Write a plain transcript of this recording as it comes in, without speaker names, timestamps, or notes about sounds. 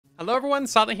Hello everyone,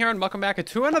 Silent here and welcome back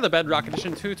to another Bedrock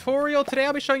Edition tutorial. Today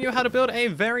I'll be showing you how to build a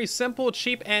very simple,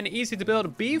 cheap, and easy to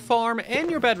build bee farm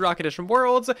in your Bedrock Edition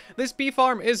worlds. This bee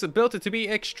farm is built to be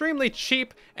extremely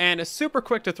cheap and super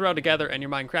quick to throw together in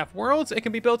your Minecraft worlds. It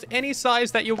can be built any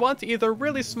size that you want, either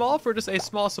really small for just a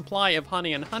small supply of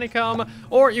honey and honeycomb,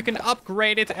 or you can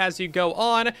upgrade it as you go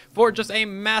on for just a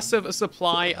massive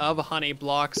supply of honey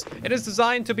blocks. It is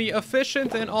designed to be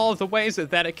efficient in all of the ways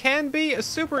that it can be,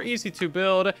 super easy to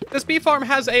build. This bee farm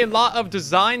has a lot of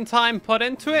design time put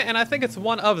into it, and I think it's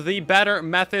one of the better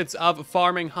methods of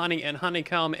farming honey and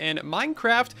honeycomb in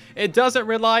Minecraft. It doesn't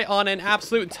rely on an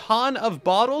absolute ton of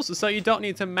bottles, so you don't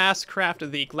need to mass craft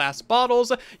the glass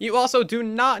bottles. You also do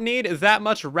not need that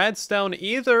much redstone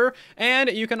either, and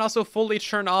you can also fully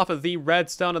churn off the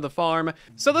redstone of the farm.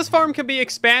 So this farm can be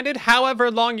expanded however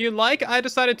long you like. I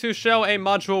decided to show a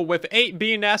module with 8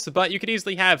 bee nests, but you could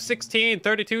easily have 16,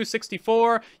 32,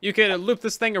 64. You could loop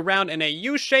this thing around in a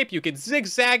U shape. You could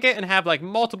zigzag it and have like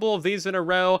multiple of these in a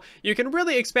row. You can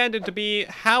really expand it to be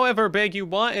however big you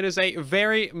want. It is a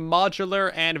very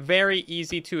modular and very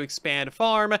easy to expand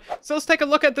farm. So let's take a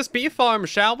look at this bee farm,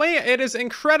 shall we? It is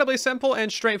incredibly simple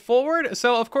and straightforward.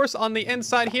 So of course on the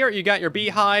inside here you got your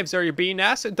beehives or your bee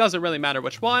nests. It doesn't really matter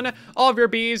which one. All of your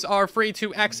bees are free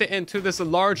to exit into this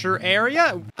larger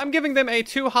area. I'm giving them a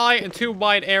 2 high and 2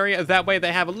 wide area. That way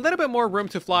they have a little bit more room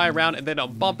to fly around and they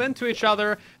don't bump into each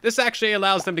other. This actually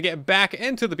allows them to get back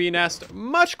into the bee nest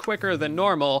much quicker than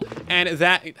normal, and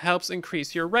that helps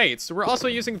increase your rates. We're also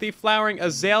using the flowering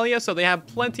azalea, so they have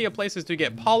plenty of places to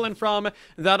get pollen from.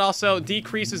 That also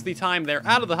decreases the time they're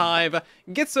out of the hive,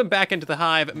 gets them back into the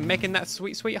hive, making that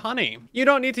sweet, sweet honey. You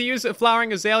don't need to use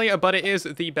flowering azalea, but it is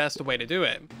the best way to do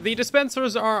it. The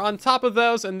dispensers are on top of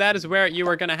those, and that is where you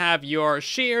are going to have your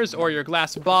shears or your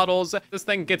glass bottles. This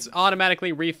thing gets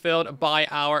automatically refilled by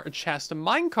our chest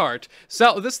minecart.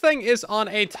 So this thing is on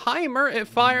a timer. It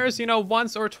fires,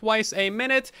 once or twice a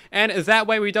minute, and that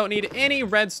way we don't need any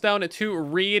redstone to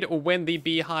read when the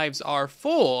beehives are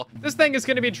full. This thing is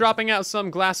going to be dropping out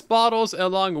some glass bottles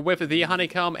along with the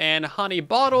honeycomb and honey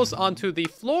bottles onto the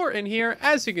floor in here,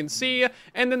 as you can see,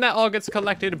 and then that all gets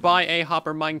collected by a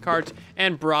hopper minecart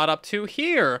and brought up to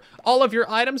here. All of your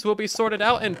items will be sorted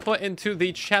out and put into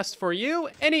the chest for you.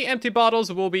 Any empty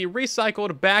bottles will be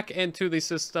recycled back into the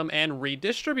system and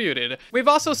redistributed. We've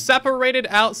also separated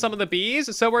out some of the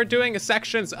bees, so we're doing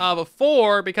sections of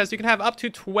 4 because you can have up to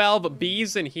 12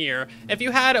 bees in here. If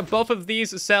you had both of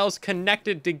these cells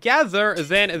connected together,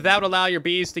 then that would allow your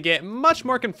bees to get much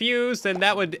more confused, and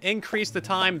that would increase the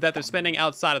time that they're spending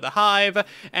outside of the hive,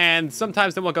 and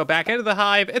sometimes then we'll go back into the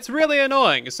hive. It's really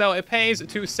annoying, so it pays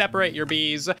to separate your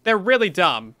bees. They're really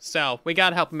dumb, so we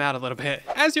gotta help them out a little bit.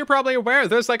 As you're probably aware,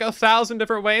 there's like 1,000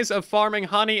 different ways of farming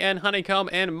honey and honeycomb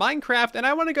in Minecraft, and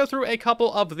I want to go through a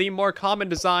couple of the more common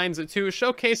designs to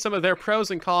showcase some of their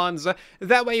pros and cons.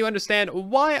 That way you understand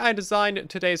why I designed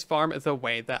today's farm the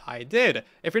way that I did.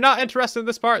 If you're not interested in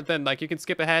this part, then you can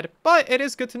skip ahead, but it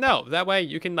is good to know. That way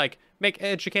you can make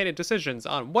educated decisions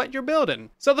on what you're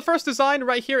building. So the first design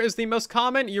right here is the most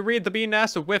common. You read the bee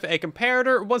nest with a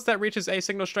comparator. Once that reaches a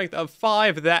signal strength of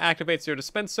 5, that activates your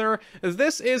dispenser.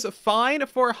 This is fine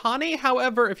for honey.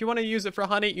 However, if you want to use it for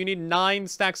honey, you need 9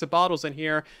 stacks of bottles in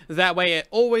here. That way it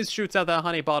always shoots out that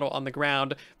honey bottle on the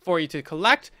ground for you to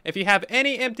collect. If you have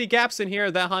any empty gaps in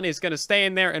here, that honey is going to stay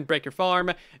in there and break your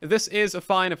farm. This is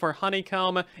fine for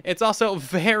honeycomb. It's also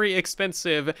very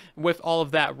expensive with all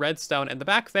of that redstone in the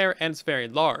back there, and it's very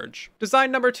large.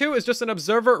 Design number 2 is just an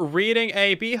observer reading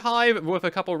a beehive with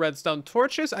a couple redstone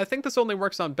torches. I think this only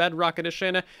works on Bedrock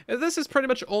Edition. This is pretty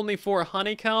much only for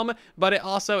honeycomb, but it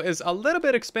also is a little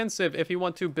bit expensive if you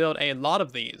want to build a lot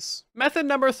of these. Method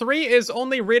number 3 is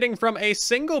only reading from a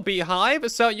single beehive,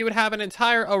 so you would have an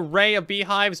entire array of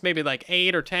beehives, maybe like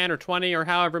 8 or 10 or 20 or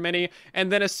however many,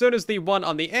 and then as soon as the one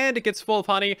on the end gets full of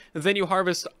honey, then you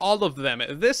harvest all of them.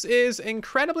 This is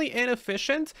incredibly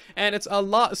inefficient, and it's a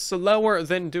lot slower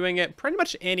than doing it pretty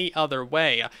much any other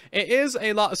way. It is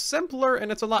a lot simpler,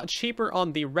 and it's a lot cheaper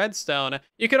on the redstone.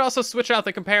 You could also switch out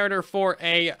the comparator for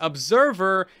a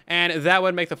observer, and that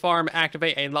would make the farm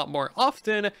activate a lot more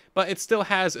often, but it still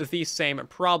has the same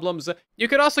problems. You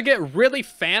could also get really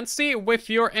fancy with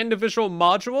your individual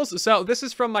modules. So this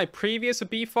is from my previous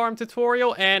bee farm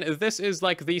tutorial, and this is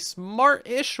like the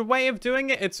smart-ish way of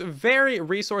doing it. It's very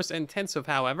resource intensive,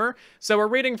 however. So we're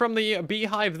reading from the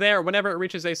beehive there. Whenever it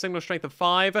reaches a signal strength of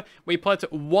 5, we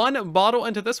put 1 bottle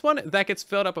into this one that gets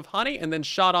filled up with honey and then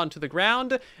shot onto the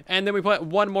ground, and then we put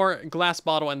 1 more glass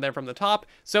bottle in there from the top.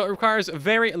 So it requires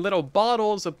very little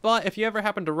bottles, but if you ever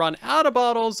happen to run out of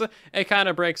bottles, it kind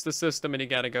of breaks the system and you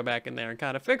got to go back in there and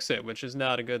kind of fix it, which is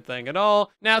not a good thing at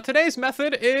all. Now, today's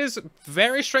method is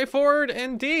very straightforward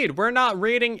indeed. We're not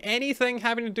raiding anything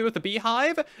having to do with the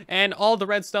beehive, and all the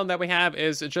redstone that we have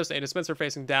is just a dispenser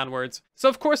facing downwards. So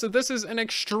of course, this is an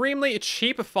extremely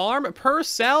cheap farm. Per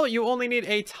cell, you only need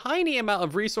a tiny amount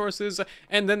of resources,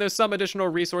 and then there's some additional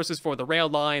resources for the rail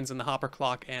lines and the hopper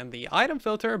clock and the item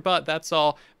filter, but that's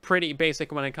all pretty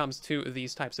basic when it comes to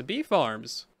these types of bee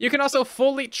farms. You can also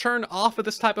fully churn off of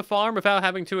this type of farm without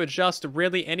having to adjust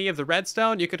really any of the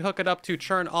redstone. You could hook it up to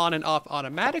churn on and off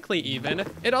automatically even.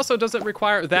 It also doesn't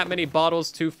require that many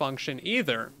bottles to function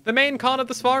either. The main con of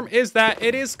this farm is that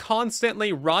it is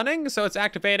constantly running, so it's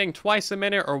activating twice a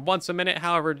minute or once a minute,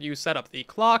 however you set up the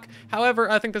clock. However,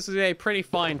 I think this is a pretty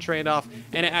fine trade-off,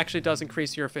 and it actually does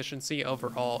increase your efficiency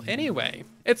overall anyway.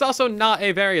 It's also not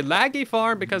a very laggy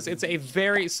farm because it's a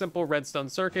very simple redstone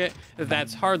circuit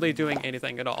that's hardly doing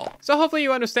anything at all. So hopefully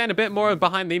you understand a bit more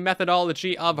behind the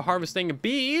methodology of harvesting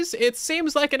bees. It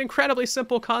seems like an incredibly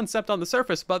simple concept on the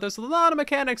surface, but there's a lot of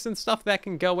mechanics and stuff that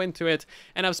can go into it,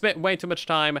 and I've spent way too much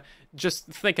time just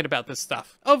thinking about this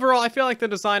stuff. Overall, I feel like the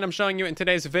design I'm showing you in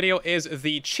today's video is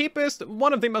the cheapest,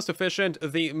 one of the most efficient,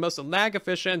 the most lag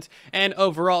efficient, and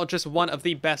overall just one of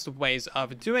the best ways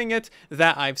of doing it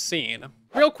that I've seen.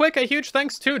 Real quick, a huge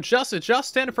thanks to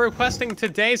Justin for requesting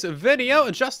today's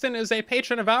video. Justin is a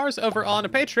patron of ours over on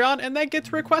Patreon, and they get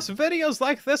to request videos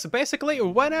like this basically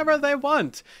whenever they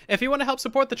want. If you want to help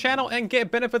support the channel and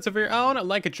get benefits of your own,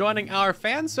 like joining our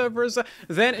fan servers,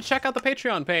 then check out the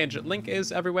Patreon page. Link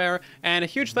is everywhere. And a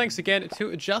huge thanks again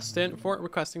to Justin for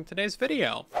requesting today's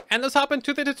video. And let's hop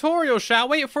into the tutorial, shall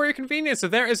we? For your convenience,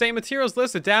 there is a materials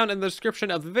list down in the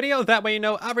description of the video. That way you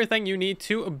know everything you need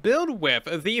to build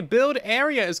with. The build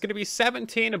area is going to be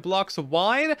 17 blocks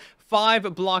wide,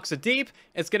 5 blocks deep.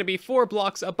 It's going to be 4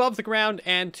 blocks above the ground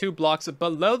and 2 blocks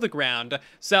below the ground.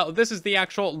 So this is the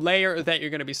actual layer that you're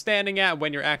going to be standing at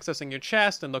when you're accessing your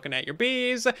chest and looking at your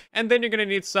bees. And then you're going to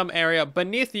need some area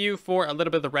beneath you for a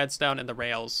little bit of the redstone and the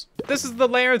rails. This is the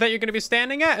layer that you're going to be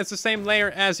standing at. It's the same layer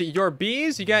as your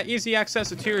bees. You got easy access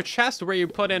to your chest where you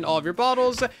put in all of your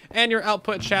bottles, and your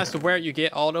output chest where you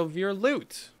get all of your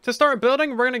loot. To start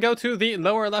building, we're going to go to the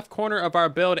lower left corner of our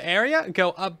build area, go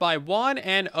up by 1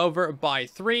 and over by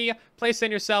 3. Place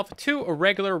in yourself 2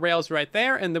 regular rails right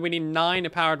there, and then we need 9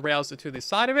 powered rails to the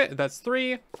side of it. That's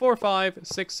 3, 4, 5,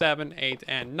 6, 7, 8,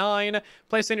 and 9.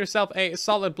 Place in yourself a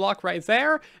solid block right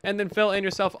there, and then fill in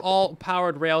yourself all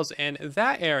powered rails in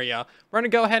that area. We're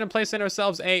going to go ahead and place in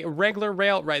ourselves a regular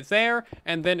rail right there,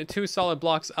 and then 2 solid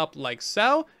blocks up like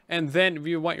so. And then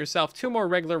you want yourself 2 more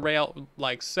regular rail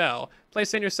like so.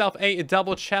 Place in yourself a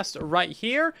double chest right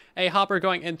here, a hopper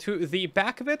going into the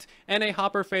back of it, and a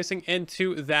hopper facing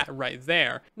into that right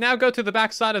there. Now go to the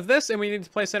back side of this, and we need to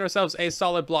place in ourselves a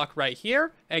solid block right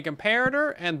here, a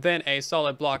comparator, and then a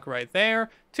solid block right there.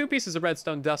 2 pieces of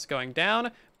redstone dust going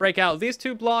down. Break out these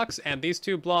 2 blocks and these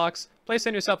 2 blocks. Place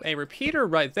in yourself a repeater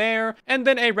right there, and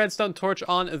then a redstone torch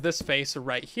on this face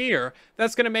right here.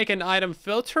 That's going to make an item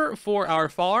filter for our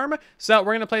farm. So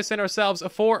we're going to place in ourselves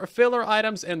 4 filler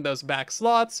items in those back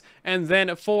slots, and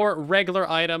then 4 regular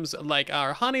items like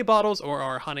our honey bottles or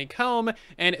our honeycomb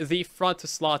in the front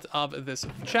slot of this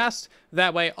chest.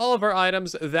 That way all of our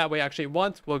items that we actually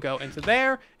want will go into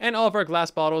there, and all of our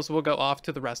glass bottles will go off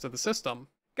to the rest of the system.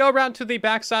 Go around to the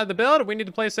back side of the build. We need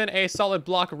to place in a solid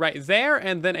block right there,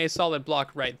 and then a solid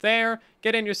block right there.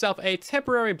 Get in yourself a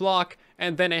temporary block,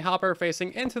 and then a hopper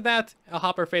facing into that, a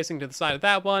hopper facing to the side of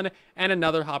that one, and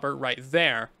another hopper right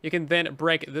there. You can then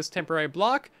break this temporary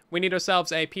block. We need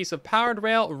ourselves a piece of powered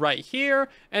rail right here,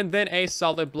 and then a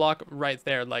solid block right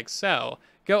there like so.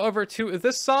 Go over to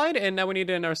this side, and now we need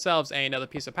in ourselves another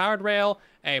piece of powered rail,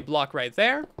 a block right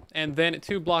there, and then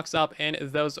 2 blocks up in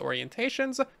those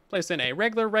orientations. Place in a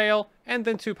regular rail, and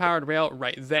then 2 powered rail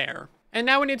right there. And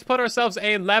now we need to put ourselves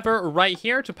a lever right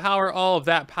here to power all of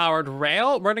that powered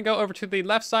rail. We're going to go over to the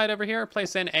left side over here,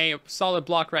 place in a solid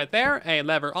block right there, a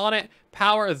lever on it,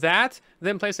 power that,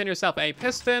 then place in yourself a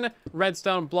piston,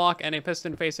 redstone block, and a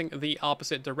piston facing the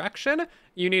opposite direction.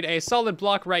 You need a solid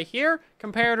block right here,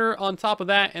 comparator on top of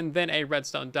that, and then a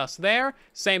redstone dust there.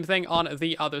 Same thing on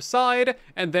the other side,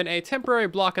 and then a temporary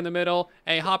block in the middle,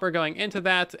 a hopper going into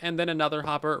that, and then another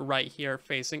hopper right here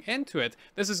facing into it.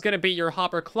 This is going to be your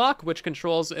hopper clock, which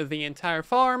controls the entire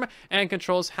farm and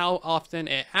controls how often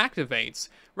it activates.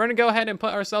 We're going to go ahead and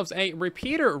put ourselves a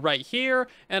repeater right here,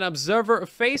 an observer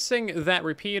facing that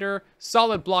repeater,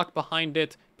 solid block behind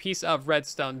it, piece of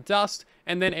redstone dust,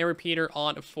 and then a repeater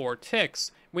on 4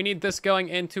 ticks. We need this going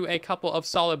into a couple of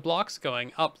solid blocks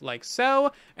going up like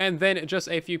so, and then just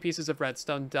a few pieces of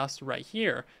redstone dust right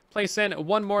here. place in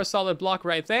one more solid block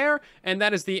right there, and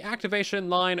that is the activation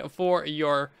line for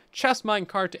your chest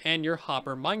minecart and your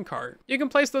hopper minecart. You can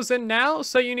place those in now,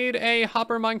 so you need a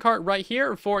hopper minecart right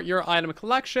here for your item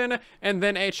collection, and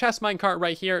then a chest minecart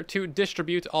right here to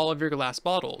distribute all of your glass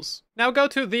bottles. Now go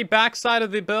to the back side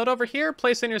of the build over here,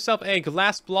 place in yourself a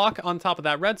glass block on top of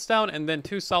that redstone, and then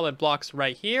 2 solid blocks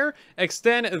right here.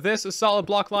 Extend this solid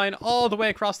block line all the way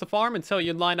across the farm until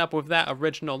you line up with that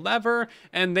original lever,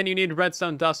 and then you need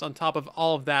redstone dust on top of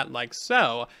all of that like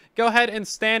so. Go ahead and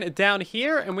stand down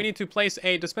here, and we need to place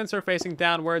a dispenser facing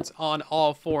downwards on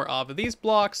all 4 of these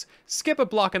blocks, skip a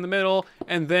block in the middle,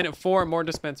 and then 4 more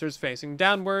dispensers facing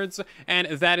downwards, and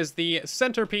that is the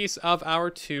centerpiece of our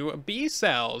 2 bee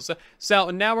cells. So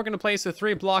now we're going to place the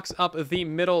 3 blocks up the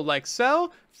middle like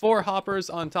so, 4 hoppers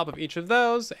on top of each of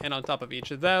those, and on top of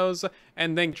each of those,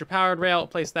 and then get your powered rail,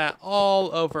 place that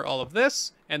all over all of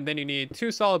this, and then you need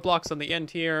 2 solid blocks on the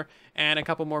end here, and a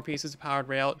couple more pieces of powered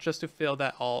rail just to fill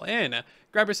that all in.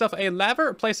 Grab yourself a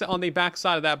lever, place it on the back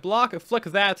side of that block, flick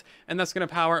that, and that's going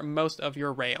to power most of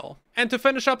your rail. And to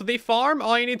finish up the farm,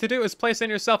 all you need to do is place in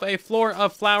yourself a floor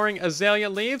of flowering azalea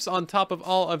leaves on top of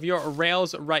all of your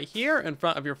rails right here in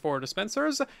front of your 4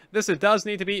 dispensers. This does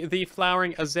need to be the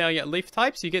flowering azalea leaf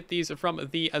types. You get these from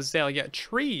the azalea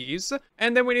trees.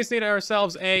 And then we just need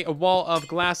ourselves a wall of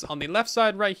glass on the left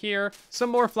side right here, some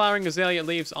more flowering azalea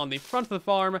leaves on the front of the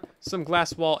farm, some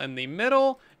glass wall in the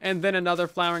middle, and then another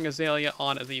flowering azalea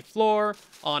on the floor,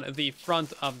 on the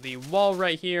front of the wall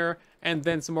right here, and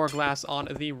then some more glass on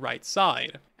the right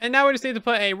side. And now we just need to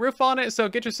put a roof on it, so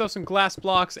get yourself some glass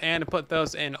blocks and put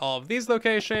those in all of these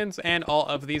locations and all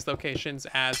of these locations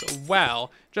as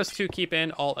well, just to keep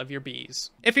in all of your bees.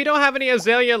 If you don't have any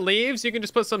azalea leaves, you can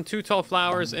just put some 2 tall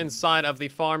flowers inside of the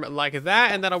farm like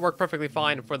that, and that'll work perfectly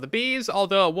fine for the bees,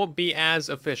 although it won't be as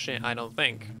efficient, I don't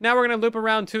think. Now we're going to loop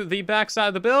around to the back side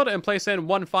of the build and place in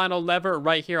one final lever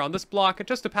right here on this block,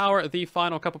 just to power the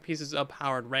final couple pieces of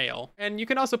powered rail. And you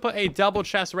can also put a double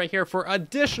chest right here for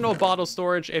additional bottle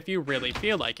storage if you really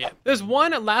feel like it. There's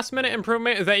one last minute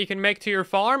improvement that you can make to your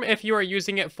farm if you are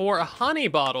using it for honey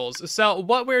bottles. So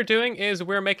what we're doing is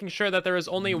we're making sure that there is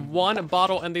only 1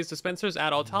 bottle in these dispensers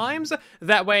at all times.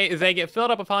 That way they get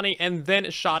filled up with honey and then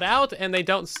shot out, and they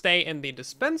don't stay in the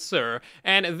dispenser.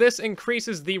 And this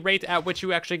increases the rate at which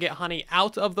you actually get honey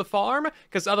out of the farm,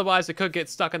 because otherwise it could get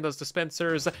stuck in those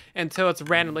dispensers until it's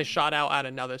randomly shot out at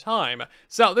another time.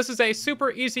 So this is a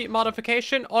super easy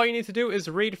modification. All you need to do is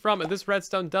read from this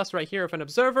redstone dust right here with an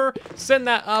observer, send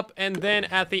that up, and then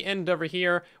at the end over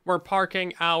here, we're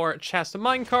parking our chest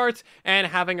minecart and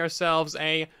having ourselves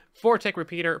a 4-tick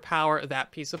repeater power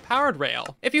that piece of powered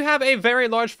rail. If you have a very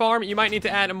large farm, you might need to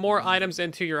add more items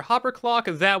into your hopper clock.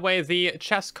 That way the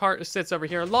chest cart sits over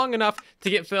here long enough to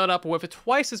get filled up with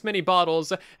twice as many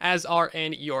bottles as are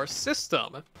in your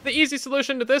system. The easy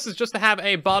solution to this is just to have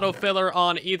a bottle filler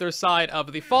on either side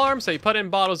of the farm. So you put in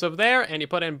bottles over there and you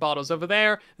put in bottles over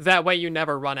there. That way you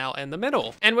never run out in the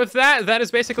middle. And with that, that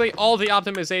is basically all the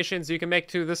optimizations you can make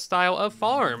to this style of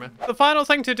farm. The final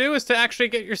thing to do is to actually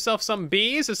get yourself some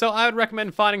bees. So I would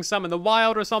recommend finding some in the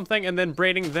wild or something and then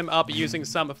braiding them up using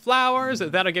some flowers.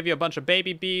 That'll give you a bunch of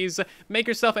baby bees. Make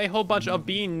yourself a whole bunch of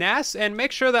bee nests and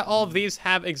make sure that all of these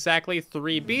have exactly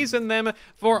 3 bees in them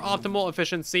for optimal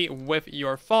efficiency with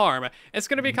your farm. It's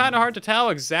going to be kind of hard to tell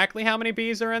exactly how many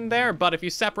bees are in there, but if you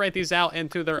separate these out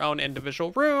into their own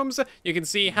individual rooms, you can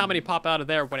see how many pop out of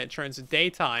there when it turns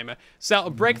daytime. So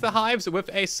break the hives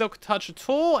with a silk touch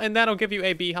tool and that'll give you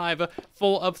a beehive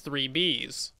full of 3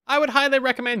 bees. I would highly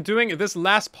recommend doing this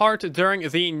last part during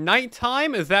the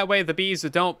nighttime. That way the bees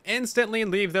don't instantly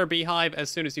leave their beehive as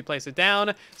soon as you place it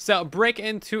down. So break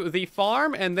into the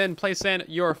farm and then place in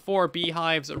your 4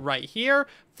 beehives right here,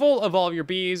 full of all of your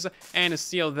bees, and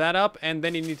seal that up. And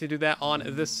then you need to do that on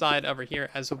this side over here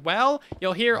as well.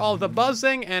 You'll hear all the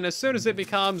buzzing, and as soon as it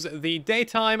becomes the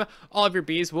daytime, all of your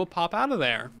bees will pop out of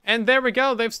there. And there we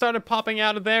go, they've started popping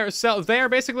out of there. So they're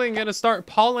basically going to start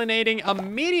pollinating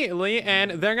immediately,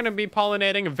 and they're going to be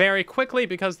pollinating very quickly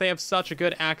because they have such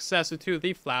good access to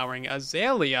the flowering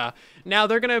azalea. Now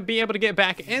they're going to be able to get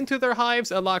back into their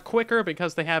hives a lot quicker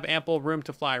because they have ample room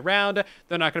to fly around.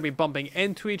 They're not going to be bumping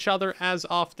into each other as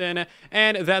often,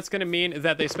 and that's going to mean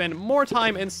that they spend more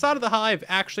time inside of the hive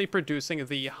actually producing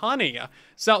the honey.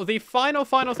 So the final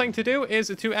thing to do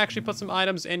is to actually put some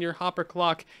items in your hopper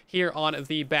clock here on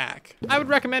the back. I would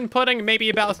recommend putting maybe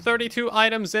about 32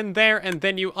 items in there, and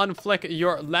then you unflick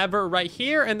your lever right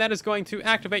here, and that is going to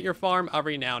activate your farm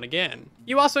every now and again.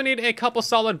 You also need a couple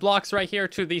solid blocks right here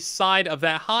to the side of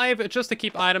that hive just to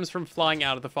keep items from flying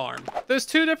out of the farm. There's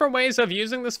two different ways of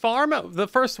using this farm. The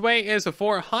first way is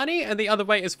for honey, and the other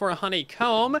way is for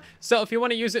honeycomb. So if you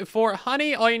want to use it for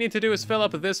honey, all you need to do is fill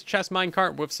up this chest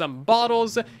minecart with some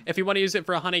bottles. If you want to use it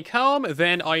for honeycomb,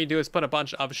 then all you do is put a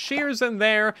bunch of shears in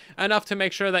there, enough to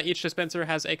make sure that each dispenser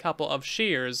has a couple of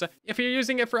shears. If you're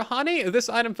using it for honey, this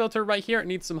item filter right here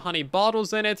needs some honey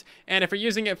bottles in it, and if you're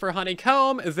using it for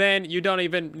honeycomb, then you don't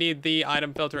even need the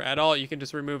item filter at all. You can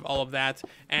just remove all of that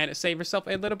and save yourself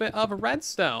a little bit of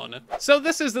redstone. So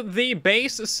this is the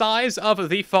base size of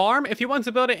the farm. If you want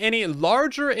to build it any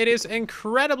larger, it is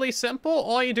incredibly simple.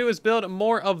 All you do is build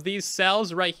more of these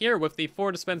cells right here with the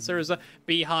 4 dispensers,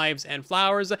 beehives, and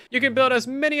flowers. You can build as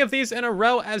many of these in a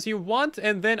row as you want,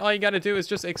 and then all you got to do is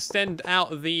just extend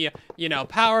out the,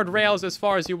 powered rails as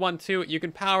far as you want to. You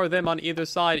can power them on either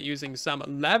side using some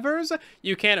levers.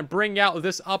 You can bring out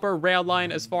this upper rail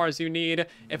line as far as you need.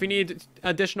 If you need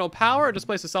additional power, just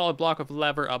place a solid block of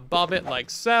lever above it like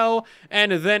so,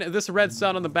 and then this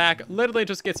redstone on the back literally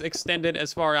just gets extended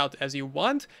as far out as you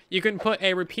want. You can put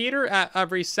a repeater at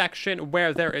every section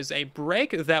where there is a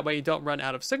break, that way you don't run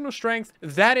out of signal strength.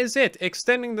 That is it.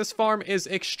 Extending this farm is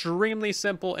extremely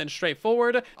simple and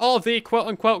straightforward. All of the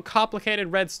quote-unquote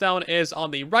complicated redstone is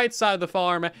on the right side of the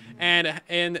farm and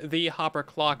in the hopper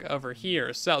clock over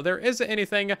here. So there isn't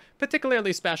anything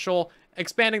particularly special.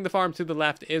 Expanding the farm to the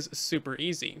left is super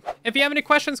easy. If you have any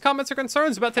questions, comments, or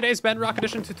concerns about today's Bedrock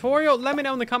Edition tutorial, let me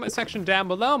know in the comment section down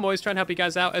below. I'm always trying to help you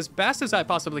guys out as best as I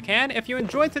possibly can. If you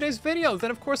enjoyed today's video,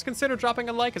 then of course consider dropping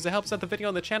a like, as it helps out the video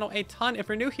and the channel a ton. If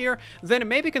you're new here, then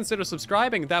maybe consider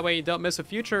subscribing. That way you don't miss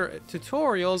future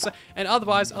tutorials. And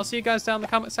otherwise, I'll see you guys down in the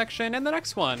comment section in the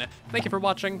next one. Thank you for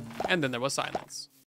watching, and then there was silence.